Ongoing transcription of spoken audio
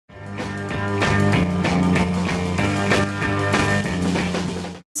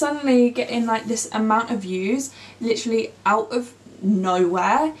Suddenly getting like this amount of views literally out of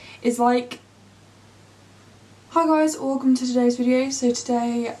nowhere is like, hi guys, welcome to today's video. So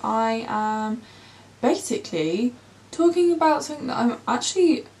today I am basically talking about something that I'm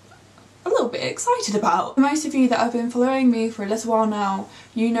actually a little bit excited about. For most of you that have been following me for a little while now,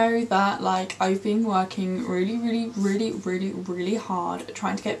 you know that like I've been working really hard at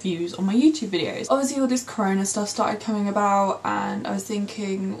trying to get views on my YouTube videos. Obviously all this corona stuff started coming about and I was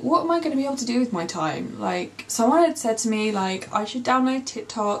thinking, what am I going to be able to do with my time? Like, someone had said to me like I should download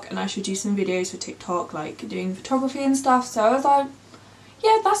TikTok and I should do some videos for TikTok, like doing photography and stuff. So I was like,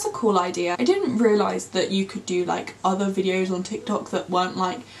 yeah, that's a cool idea. I didn't realise that you could do like other videos on TikTok that weren't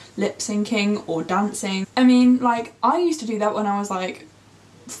like lip syncing or dancing. I mean, like, I used to do that when I was like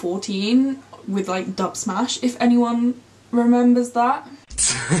 14 with like Dubsmash, if anyone remembers that.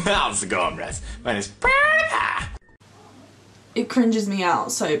 How's it going, Brett? My name's It cringes me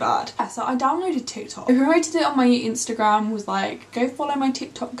out so bad. Yeah, so I downloaded TikTok. I promoted it on my Instagram, was like, go follow my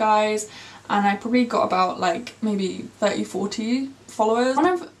TikTok guys, and I probably got about like maybe 30-40 followers. One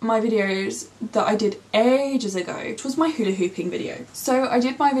of my videos that I did ages ago, which was my hula hooping video. So I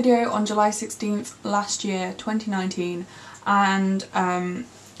did my video on July 16th last year, 2019, and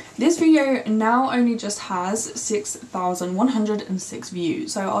this video now only just has 6,106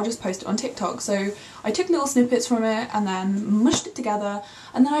 views, so I'll just post it on TikTok. So I took little snippets from it and then mushed it together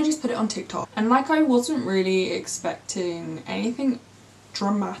and then I just put it on TikTok. And like, I wasn't really expecting anything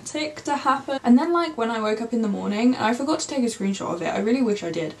dramatic to happen, and then like when I woke up in the morning, and I forgot to take a screenshot of it, I really wish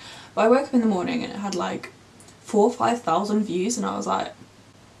I did, but I woke up in the morning and it had like 4,000 or 5,000 views and I was like,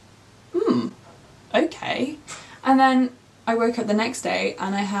 okay. And then I woke up the next day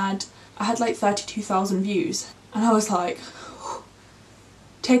and I had like 32,000 views and I was like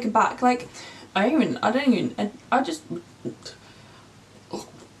taken back. Like,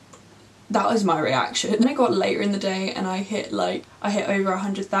 that was my reaction. And I got later in the day and I hit over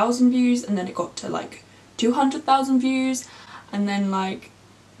 100,000 views, and then it got to like 200,000 views, and then like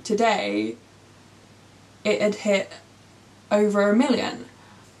today it had hit over 1 million.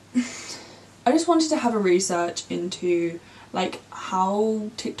 I just wanted to have a research into like how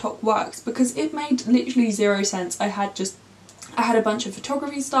TikTok works because it made literally zero sense. I had a bunch of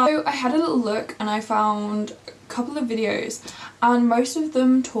photography stuff. So I had a little look and I found a couple of videos and most of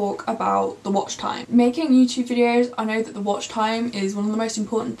them talk about the watch time. Making YouTube videos, I know that the watch time is one of the most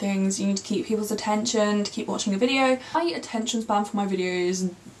important things. You need to keep people's attention to keep watching a video. My attention span for my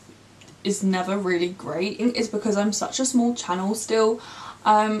videos is never really great. It's because I'm such a small channel still.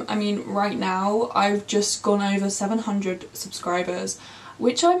 I mean, right now I've just gone over 700 subscribers,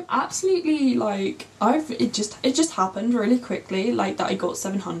 which I'm absolutely like, it just happened really quickly, like that I got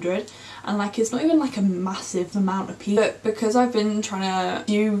 700, and like it's not even like a massive amount of people, but because I've been trying to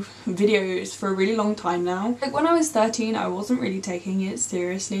do videos for a really long time now. Like when I was 13 I wasn't really taking it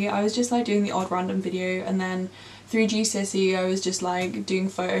seriously. I was just like doing the odd random video, and then through GCSE I was just like doing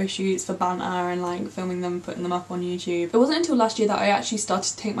photo shoots for banter and like filming them, putting them up on YouTube. It wasn't until last year that I actually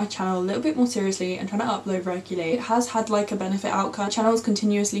started to take my channel a little bit more seriously and trying to upload regularly. It has had like a benefit outcome. The channel is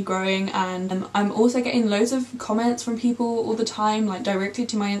continuously growing, and I'm also getting loads of comments from people all the time, like directly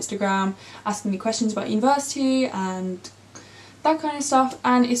to my Instagram, asking me questions about university and that kind of stuff,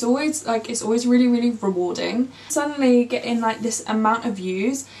 and it's always really rewarding. Suddenly getting like this amount of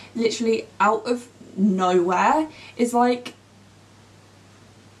views literally out of nowhere is like,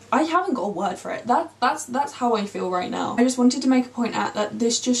 I haven't got a word for it. That's how I feel right now. I just wanted to make a point out that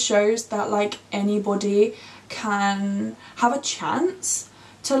this just shows that like anybody can have a chance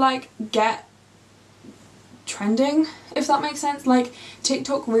to like get trending, if that makes sense. Like,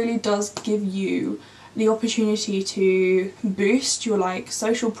 TikTok really does give you the opportunity to boost your like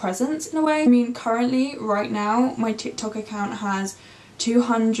social presence in a way. I mean, currently right now my TikTok account has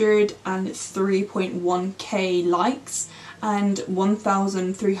 203.1k likes and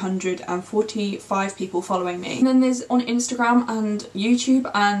 1,345 people following me. And then there's on Instagram and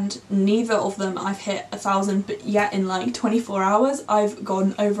YouTube, and neither of them I've hit 1,000, but yet in like 24 hours I've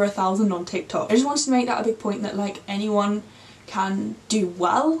gone over 1,000 on TikTok. I just wanted to make that a big point that like anyone can do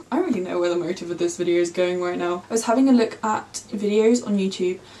well. I don't really know where the motive of this video is going right now. I was having a look at videos on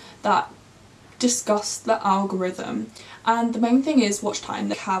YouTube that discuss the algorithm, and the main thing is watch time.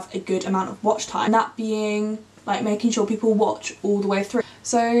 They have a good amount of watch time, and that being like making sure people watch all the way through.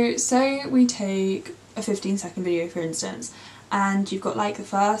 So say we take a 15-second video for instance, and you've got like the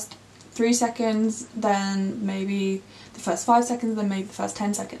first 3 seconds, then maybe the first 5 seconds, then maybe the first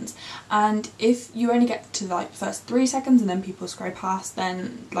 10 seconds. And if you only get to like the first 3 seconds and then people scroll past,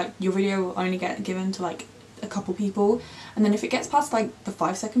 then like your video will only get given to like a couple people, and then if it gets past like the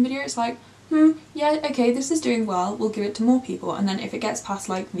 5-second video, it's like, yeah, okay, this is doing well, we'll give it to more people. And then if it gets past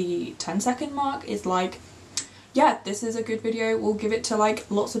like the 10-second mark, it's like, yeah, this is a good video, we'll give it to like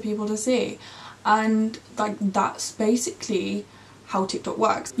lots of people to see. And like that's basically how TikTok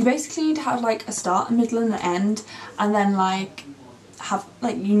works. You basically need to have like a start, a middle and an end, and then like have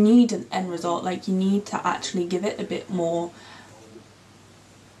like, you need an end result, like you need to actually give it a bit more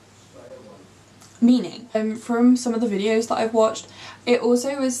meaning. From some of the videos that I've watched, it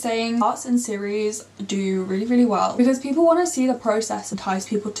also was saying parts and series do really well because people want to see the process and entice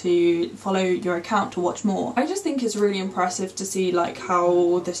people to follow your account to watch more. I just think it's really impressive to see like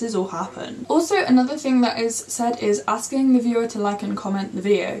how this has all happened. Also, another thing that is said is asking the viewer to like and comment the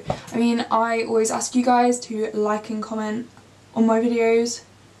video. I mean, I always ask you guys to like and comment on my videos.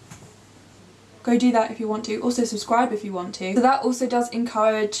 Go do that if you want to. Also subscribe if you want to. So that also does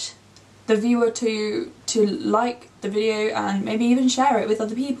encourage the viewer to like the video and maybe even share it with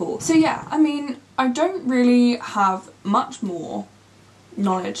other people. So yeah, I mean, I don't really have much more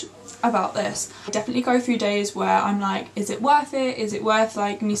knowledge about this. I definitely go through days where I'm like, is it worth it? Is it worth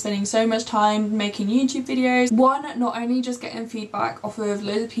like me spending so much time making YouTube videos? One, not only just getting feedback off of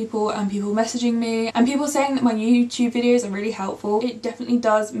loads of people and people messaging me and people saying that my YouTube videos are really helpful, it definitely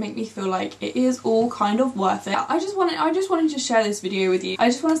does make me feel like it is all kind of worth it. I just wanted to share this video with you. I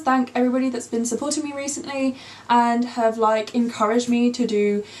just want to thank everybody that's been supporting me recently and have like encouraged me to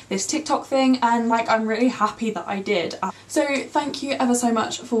do this TikTok thing, and like I'm really happy that I did. So thank you ever so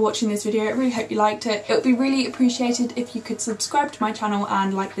much for watching this video. I really hope you liked it. It would be really appreciated if you could subscribe to my channel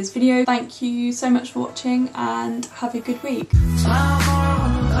and like this video. Thank you so much for watching and have a good week.